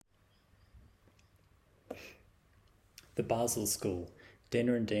The Basel School,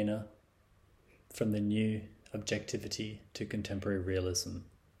 Diener and Diener, from the new Objectivity to Contemporary Realism.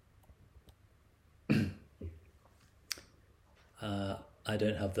 I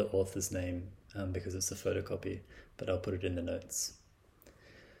don't have the author's name because it's a photocopy, but I'll put it in the notes.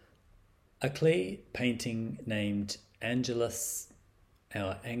 A clay painting named Angelus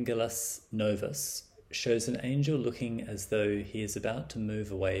Novus shows an angel looking as though he is about to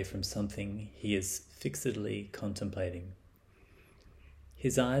move away from something he is fixedly contemplating.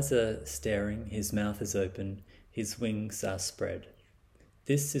 His eyes are staring, his mouth is open, his wings are spread.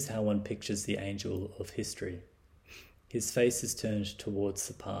 This is how one pictures the angel of history. His face is turned towards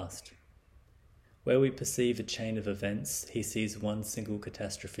the past. Where we perceive a chain of events, he sees one single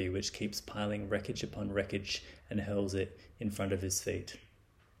catastrophe which keeps piling wreckage upon wreckage and hurls it in front of his feet.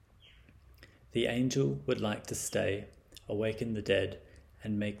 The angel would like to stay, awaken the dead,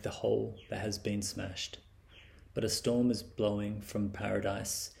 and make the hole that has been smashed. But a storm is blowing from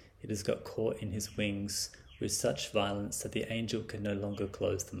paradise. It has got caught in his wings with such violence that the angel can no longer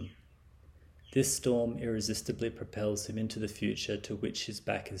close them. This storm irresistibly propels him into the future to which his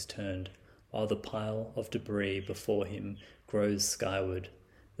back is turned, while the pile of debris before him grows skyward.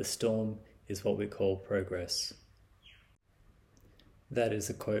 The storm is what we call progress. That is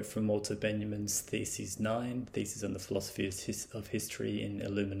a quote from Walter Benjamin's Thesis 9, Thesis on the Philosophy of History in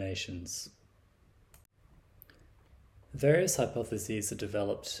Illuminations. Various hypotheses are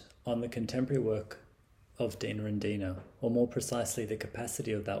developed on the contemporary work of Diener and Diener, or more precisely the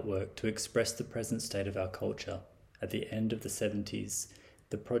capacity of that work to express the present state of our culture. At the end of the 70s,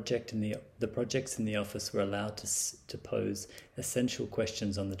 the projects in the office were allowed to pose essential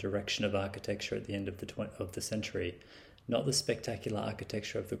questions on the direction of architecture at the end of the century, not the spectacular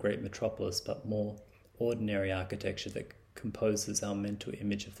architecture of the great metropolis, but more ordinary architecture that composes our mental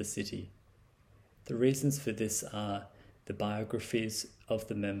image of the city. The reasons for this are the biographies of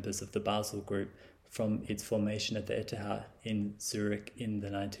the members of the Basel Group from its formation at the ETH in Zurich in the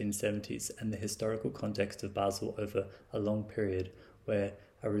 1970s and the historical context of Basel over a long period where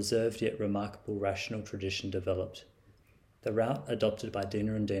a reserved yet remarkable rational tradition developed. The route adopted by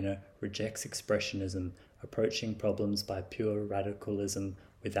Diener and Diener rejects expressionism, approaching problems by pure radicalism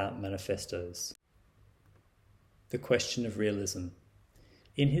without manifestos. The question of realism.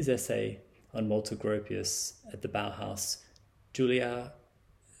 In his essay on Walter Gropius at the Bauhaus,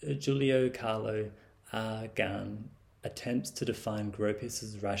 Giulio Carlo Argan attempts to define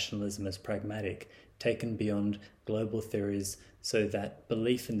Gropius's rationalism as pragmatic, taken beyond global theories, so that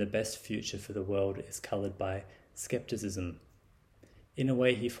belief in the best future for the world is coloured by skepticism. In a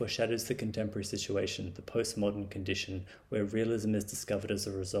way, he foreshadows the contemporary situation, the postmodern condition, where realism is discovered as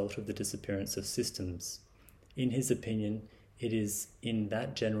a result of the disappearance of systems. In his opinion, it is in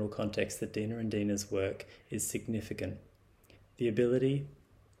that general context that Diener and Diener's work is significant. The ability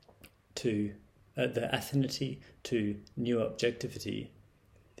to, the affinity to new objectivity,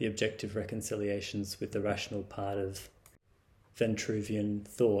 the objective reconciliations with the rational part of Ventruvian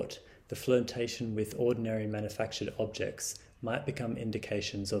thought, the flirtation with ordinary manufactured objects might become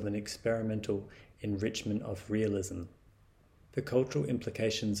indications of an experimental enrichment of realism. The cultural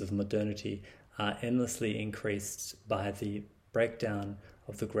implications of modernity are endlessly increased by the breakdown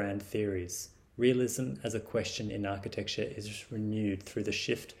of the grand theories. Realism as a question in architecture is renewed through the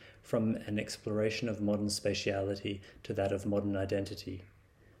shift from an exploration of modern spatiality to that of modern identity.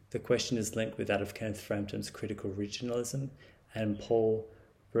 The question is linked with that of Kenneth Frampton's critical regionalism and Paul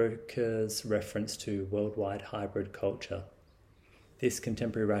Roeker's reference to worldwide hybrid culture. This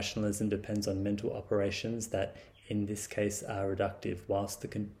contemporary rationalism depends on mental operations that, in this case, are reductive, whilst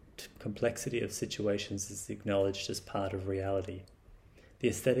the complexity of situations is acknowledged as part of reality. The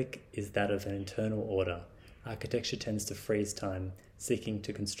aesthetic is that of an internal order. Architecture tends to freeze time, seeking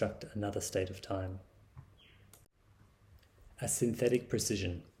to construct another state of time. A synthetic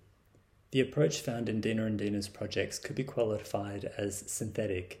precision. The approach found in Diener and Diener's projects could be qualified as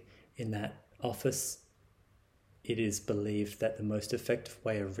synthetic, in that office it is believed that the most effective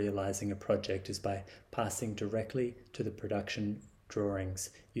way of realizing a project is by passing directly to the production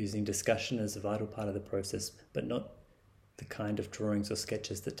drawings, using discussion as a vital part of the process, but not the kind of drawings or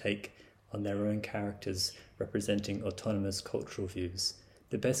sketches that take on their own characters, representing autonomous cultural views.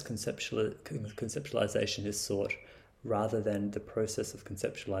 The best conceptualization is sought, rather than the process of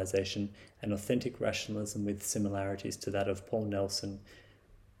conceptualization, an authentic rationalism with similarities to that of Paul Nelson.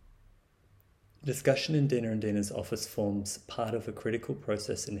 Discussion in Diener and Diener's office forms part of a critical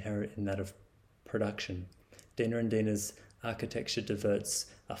process inherent in that of production. Diener and Diener's architecture diverts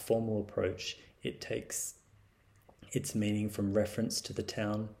a formal approach. It takes its meaning from reference to the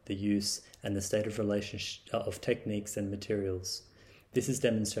town, the use, and the state of relationship of techniques and materials. This is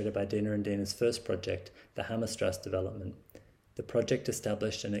demonstrated by Diener and Diener's first project, the Hammerstrasse development. The project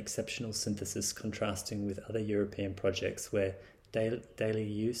established an exceptional synthesis contrasting with other European projects where daily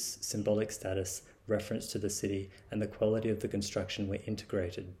use, symbolic status, reference to the city, and the quality of the construction were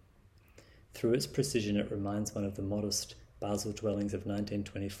integrated. Through its precision, it reminds one of the modest Basel dwellings of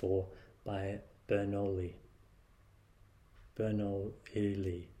 1924 by Bernoulli.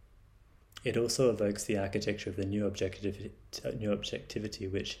 It also evokes the architecture of the new objectivity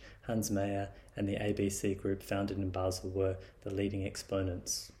which Hans Mayer and the ABC group founded in Basel were the leading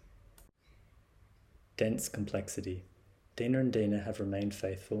exponents. Dense complexity. Diener and Diener have remained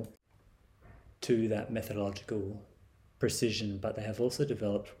faithful to that methodological precision, but they have also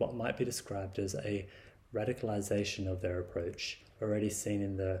developed what might be described as a radicalization of their approach, already seen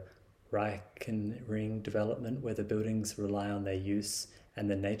in the Reichenring development, where the buildings rely on their use and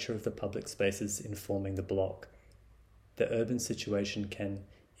the nature of the public spaces informing the block. The urban situation can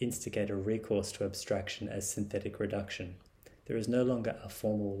instigate a recourse to abstraction as synthetic reduction. There is no longer a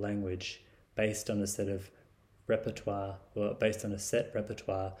formal language based on a set repertoire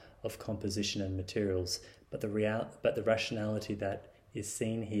of composition and materials, but the rationality that is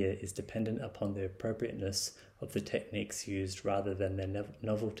seen here is dependent upon the appropriateness of the techniques used rather than their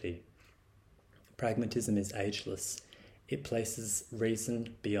novelty. Pragmatism is ageless. It places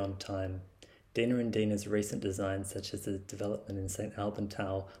reason beyond time. Diener and Diener's recent designs, such as the development in St. Alban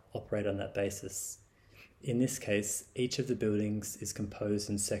Tower, operate on that basis. In this case, each of the buildings is composed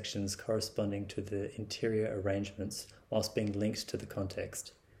in sections corresponding to the interior arrangements whilst being linked to the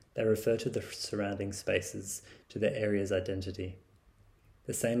context. They refer to the surrounding spaces, to their area's identity.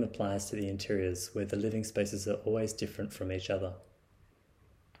 The same applies to the interiors, where the living spaces are always different from each other.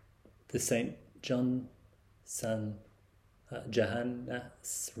 The St. Johannes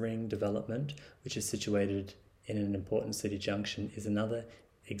Ring development, which is situated in an important city junction, is another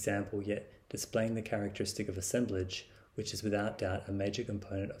example, yet displaying the characteristic of assemblage, which is without doubt a major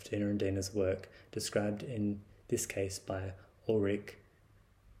component of Diener and Diener's work, described in this case by Ulrich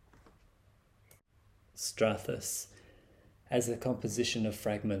Strathus as a composition of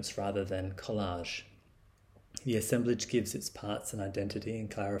fragments rather than collage. The assemblage gives its parts an identity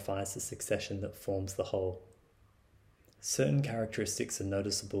and clarifies the succession that forms the whole. Certain characteristics are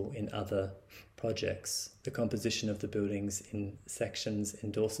noticeable in other projects. The composition of the buildings in sections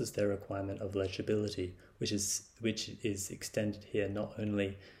endorses their requirement of legibility, which is extended here not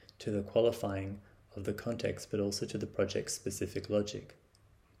only to the qualifying of the context but also to the project's specific logic.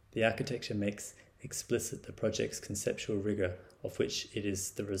 The architecture makes explicit the project's conceptual rigor, of which it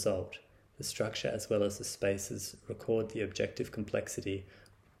is the result. The structure as well as the spaces record the objective complexity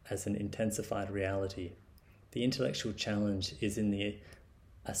as an intensified reality. The intellectual challenge is in the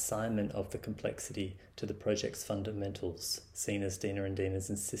assignment of the complexity to the project's fundamentals, seen as Diener and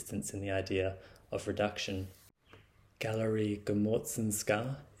Diener's insistence in the idea of reduction. Galerie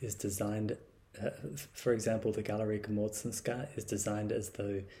Gemorzenska is designed, for example, the Galerie Gemorzenska is designed as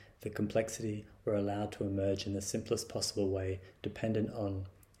though the complexity were allowed to emerge in the simplest possible way, dependent on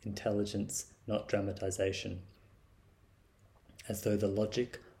intelligence, not dramatization, as though the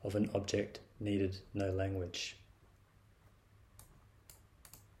logic of an object needed no language.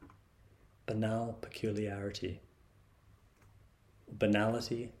 Banality,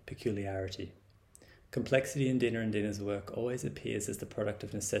 peculiarity. Complexity in Diener and Diener's work always appears as the product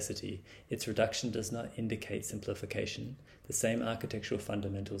of necessity. Its reduction does not indicate simplification. The same architectural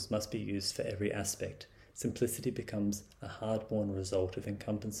fundamentals must be used for every aspect. Simplicity becomes a hard-won result of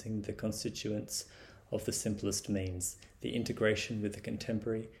encompassing the constituents of the simplest means. The integration with the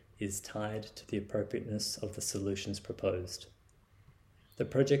contemporary is tied to the appropriateness of the solutions proposed. The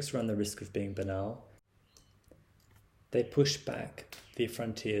projects run the risk of being banal. They push back the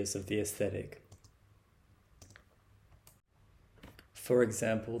frontiers of the aesthetic. For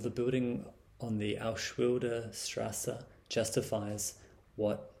example, the building on the Auschwilder Strasse justifies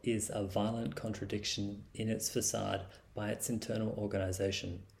what is a violent contradiction in its facade by its internal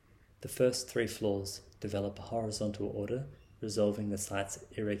organization. The first 3 floors develop a horizontal order, resolving the site's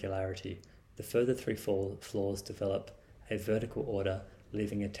irregularity. The further 3 floors develop a vertical order,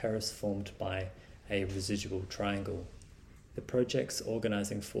 leaving a terrace formed by a residual triangle. The project's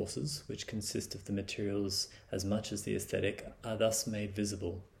organizing forces, which consist of the materials as much as the aesthetic, are thus made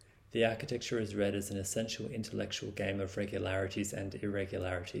visible. The architecture is read as an essential intellectual game of regularities and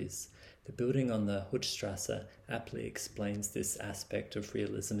irregularities. The building on the Hutstrasse aptly explains this aspect of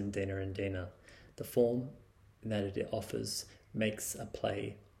realism in Diener and Diener. The form that it offers makes a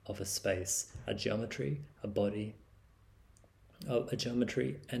play of a space, a geometry, a body, a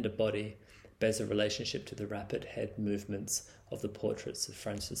geometry and a body bears a relationship to the rapid head movements of the portraits of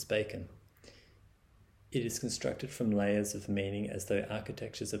Francis Bacon. It is constructed from layers of meaning as though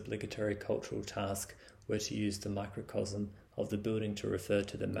architecture's obligatory cultural task were to use the microcosm of the building to refer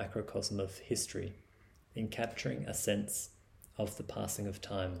to the macrocosm of history, in capturing a sense of the passing of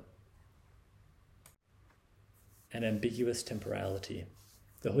time. An ambiguous temporality.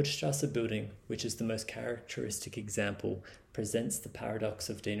 The Hochstrasse building, which is the most characteristic example, presents the paradox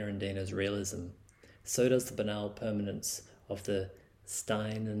of Diener and Diener's realism. So does the banal permanence of the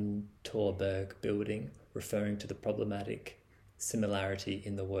Steinentorberg building, referring to the problematic similarity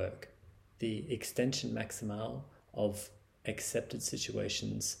in the work. The extension maximale of accepted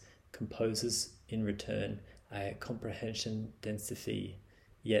situations composes in return a comprehension densifie,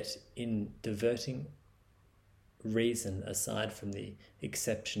 yet in diverting reason aside from the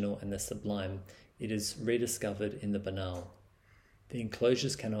exceptional and the sublime, it is rediscovered in the banal. The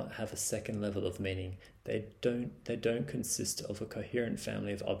enclosures cannot have a second level of meaning. They don't consist of a coherent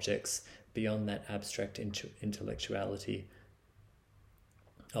family of objects beyond that abstract intellectuality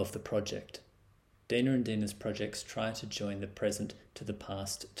of the project. Diener and Diener's projects try to join the present to the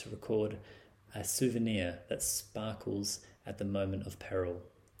past to record a souvenir that sparkles at the moment of peril.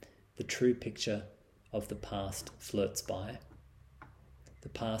 The true picture of the past flirts by. The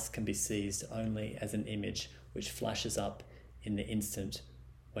past can be seized only as an image which flashes up in the instant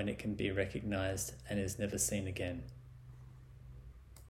when it can be recognized and is never seen again.